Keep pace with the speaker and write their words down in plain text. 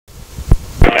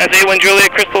Wind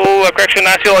Juliet, Crystal, correction,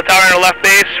 Osceola Tower on our left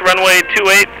base, runway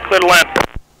 28, clear to land.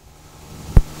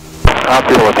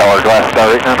 Osceola Tower, glass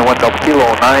star 891 Delta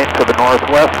Kilo 9 to the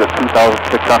northwest at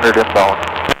 2,600 inbound.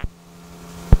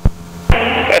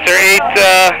 That's our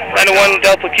 891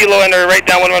 Delta Kilo and our right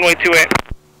downwind runway 28.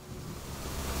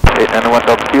 891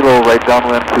 Delta Kilo, right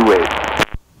downwind 28.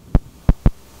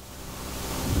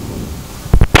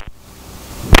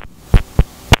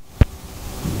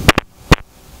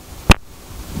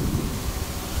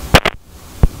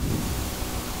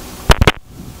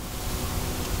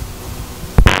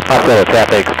 Osceola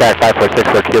traffic, sky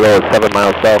 5.64 kilo, 7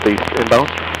 miles southeast inbound.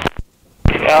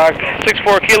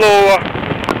 64 Kilo,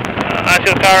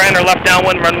 Osceola Tower and our left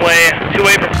downwind runway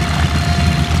 28.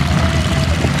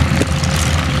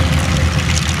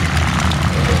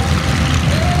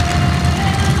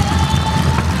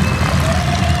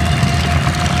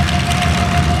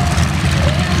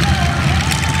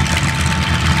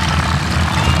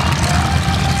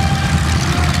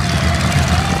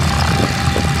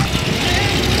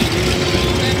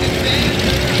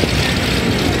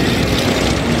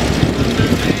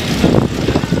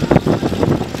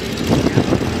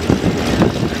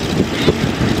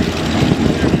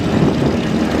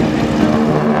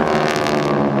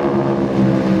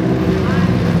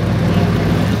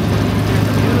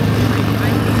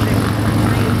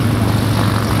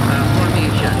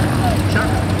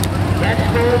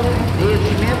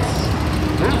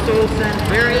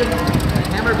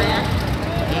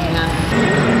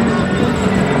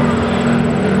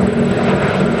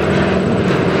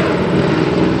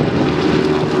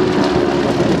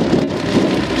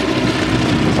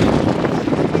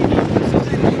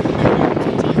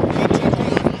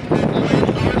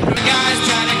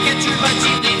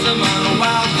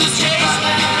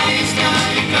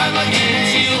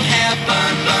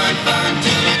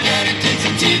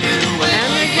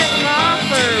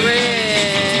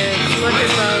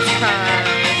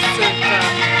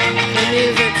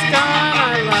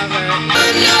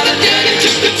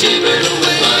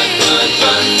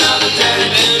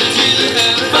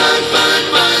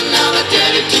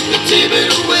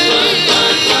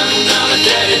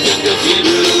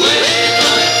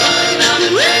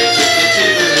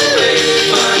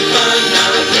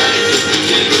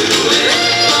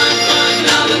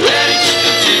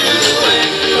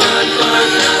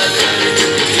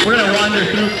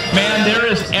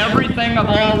 Of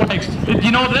all likes.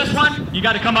 You know this one? You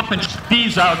got to come up and check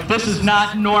these out. This is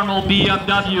not normal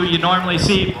BMW you normally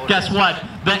see. Guess what?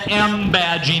 The M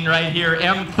badging right here,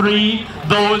 M3,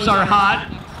 those are hot.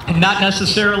 Not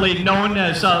necessarily known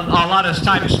as a lot of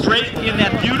times straight in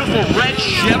that beautiful red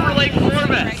Chevrolet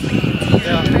Corvette.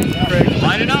 Yeah, great.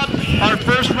 Line it up. Our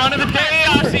first run of the day,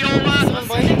 Osceola.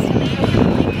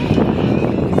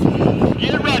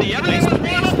 Get ready. Everything's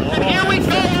normal. And here we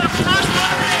go. Our first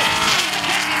run of the day.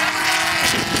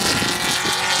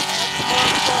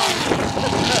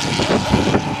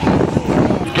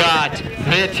 Got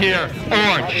it here,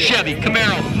 orange Chevy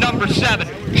Camaro number 7,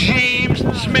 James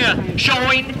Smith,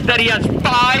 showing that he has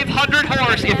 500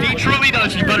 horse. If he truly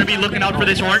does, you better be looking out for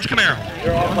this orange Camaro.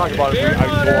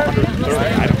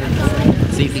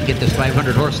 See if he can get this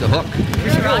 500 horse to hook.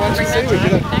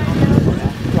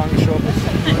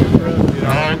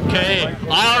 Okay,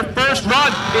 our first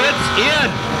run, it's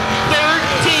in.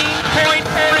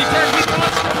 13.40 turns. We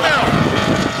lost the Camaro.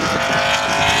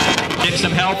 Get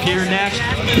some help here next.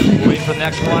 We're waiting for the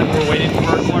next one. We're waiting for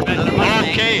our Corvette.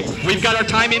 Okay, we've got our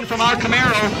time in from our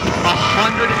Camaro.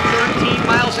 113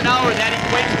 miles an hour. That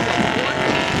equates to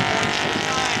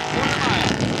 14.9 quarter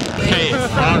mile. Okay,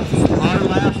 our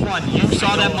last run. You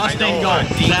saw that Mustang go.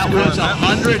 That was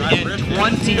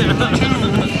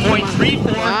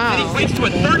 122.34. That equates to a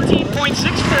 13.64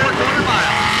 quarter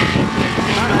mile.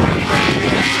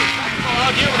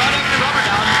 Without having the rubber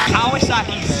down.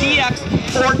 Kawasaki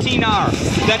ZX14R.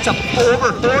 That's a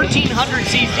over 1,400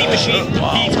 cc machine.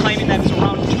 He's claiming that it's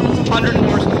around 200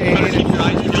 horse. Better keep your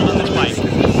eyes peeled on this bike.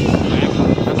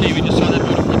 Okay, we just saw that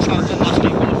beautiful Charger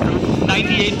Mustang go through.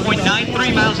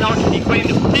 98.93 miles an hour, equating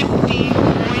to 15.9.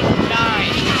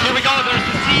 Here we go, there's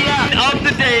the ZX of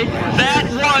the day. That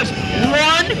was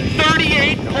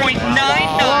 138.99.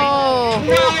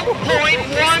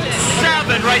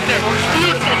 12.17 right there.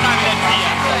 Beautiful time of that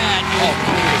ZX.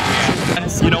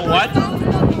 You know what?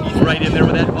 He's right in there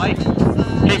with that bike.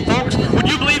 Hey folks, would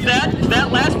you believe that?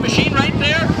 That last machine right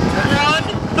there,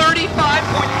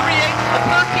 135.38, a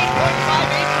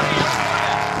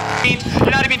 13.58.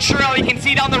 You're not even sure how you can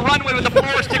see down the runway with the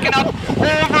floor sticking up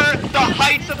over the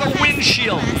height of the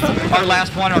windshield. Our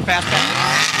last one, our fast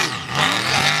pass.